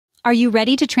Are you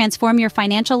ready to transform your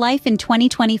financial life in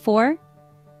 2024?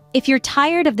 If you're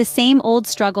tired of the same old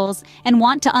struggles and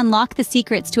want to unlock the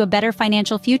secrets to a better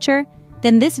financial future,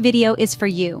 then this video is for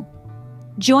you.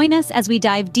 Join us as we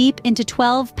dive deep into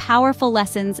 12 powerful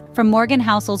lessons from Morgan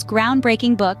Housel's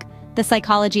groundbreaking book, The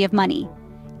Psychology of Money.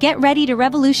 Get ready to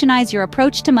revolutionize your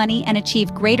approach to money and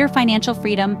achieve greater financial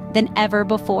freedom than ever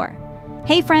before.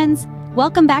 Hey friends,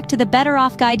 welcome back to the Better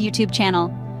Off Guide YouTube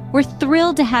channel. We're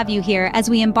thrilled to have you here as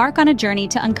we embark on a journey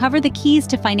to uncover the keys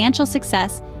to financial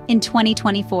success in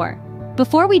 2024.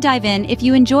 Before we dive in, if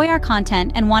you enjoy our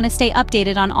content and want to stay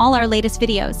updated on all our latest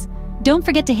videos, don't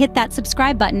forget to hit that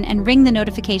subscribe button and ring the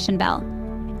notification bell.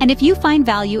 And if you find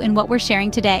value in what we're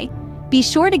sharing today, be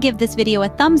sure to give this video a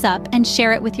thumbs up and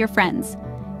share it with your friends.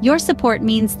 Your support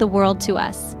means the world to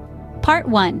us. Part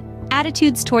 1.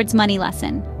 Attitudes towards money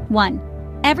lesson.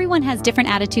 1. Everyone has different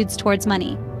attitudes towards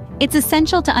money. It's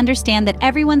essential to understand that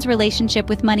everyone's relationship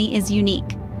with money is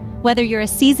unique. Whether you're a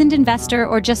seasoned investor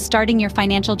or just starting your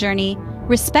financial journey,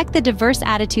 respect the diverse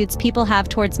attitudes people have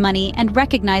towards money and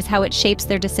recognize how it shapes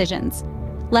their decisions.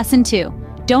 Lesson 2.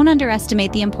 Don't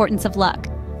underestimate the importance of luck.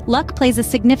 Luck plays a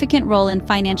significant role in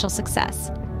financial success.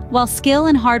 While skill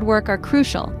and hard work are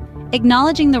crucial,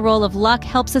 acknowledging the role of luck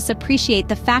helps us appreciate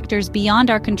the factors beyond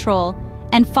our control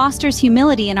and fosters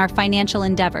humility in our financial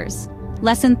endeavors.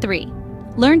 Lesson 3.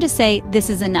 Learn to say, "This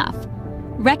is enough."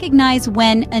 Recognize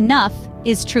when enough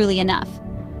is truly enough.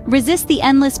 Resist the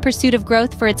endless pursuit of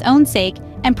growth for its own sake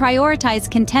and prioritize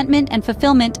contentment and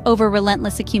fulfillment over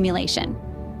relentless accumulation.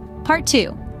 Part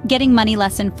 2. Getting Money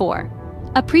Lesson 4.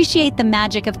 Appreciate the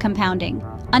magic of compounding.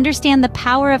 Understand the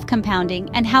power of compounding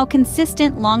and how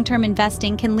consistent long-term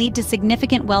investing can lead to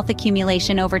significant wealth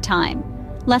accumulation over time.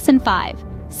 Lesson 5.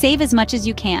 Save as much as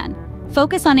you can.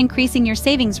 Focus on increasing your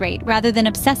savings rate rather than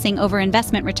obsessing over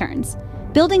investment returns.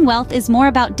 Building wealth is more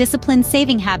about disciplined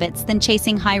saving habits than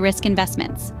chasing high-risk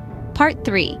investments. Part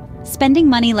 3. Spending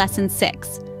Money Lesson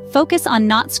 6. Focus on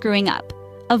not screwing up.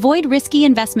 Avoid risky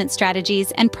investment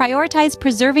strategies and prioritize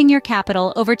preserving your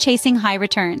capital over chasing high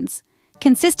returns.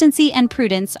 Consistency and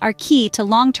prudence are key to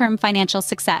long-term financial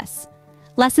success.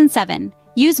 Lesson 7.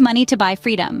 Use money to buy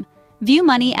freedom. View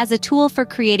money as a tool for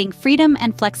creating freedom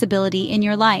and flexibility in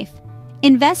your life.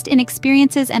 Invest in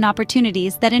experiences and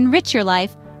opportunities that enrich your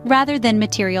life rather than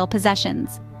material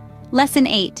possessions. Lesson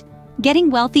 8.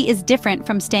 Getting wealthy is different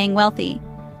from staying wealthy.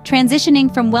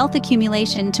 Transitioning from wealth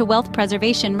accumulation to wealth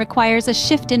preservation requires a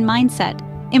shift in mindset.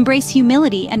 Embrace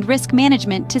humility and risk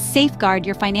management to safeguard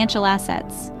your financial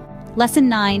assets. Lesson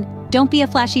 9. Don't be a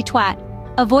flashy twat.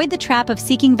 Avoid the trap of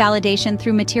seeking validation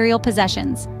through material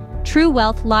possessions. True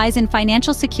wealth lies in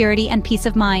financial security and peace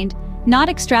of mind, not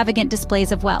extravagant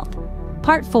displays of wealth.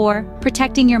 Part 4.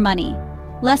 Protecting your money.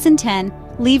 Lesson 10.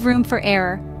 Leave room for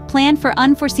error. Plan for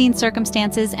unforeseen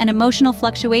circumstances and emotional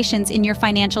fluctuations in your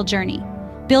financial journey.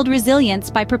 Build resilience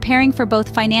by preparing for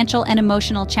both financial and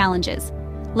emotional challenges.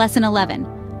 Lesson 11.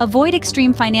 Avoid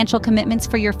extreme financial commitments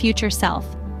for your future self.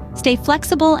 Stay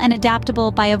flexible and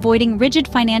adaptable by avoiding rigid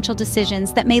financial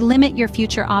decisions that may limit your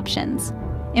future options.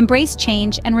 Embrace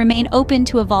change and remain open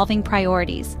to evolving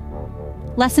priorities.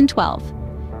 Lesson 12.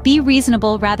 Be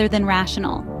reasonable rather than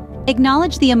rational.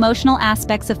 Acknowledge the emotional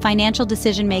aspects of financial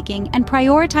decision-making and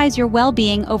prioritize your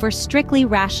well-being over strictly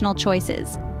rational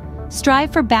choices.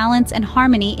 Strive for balance and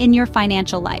harmony in your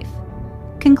financial life.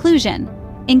 Conclusion.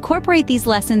 Incorporate these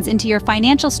lessons into your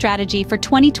financial strategy for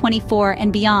 2024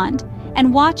 and beyond,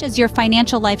 and watch as your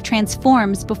financial life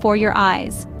transforms before your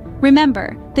eyes.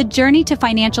 Remember, the journey to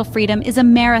financial freedom is a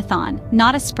marathon,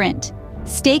 not a sprint.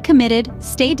 Stay committed,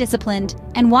 stay disciplined,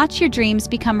 and watch your dreams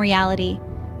become reality.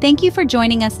 Thank you for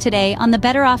joining us today on the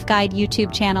Better Off Guide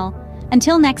YouTube channel.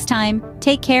 Until next time,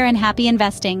 take care and happy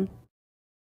investing.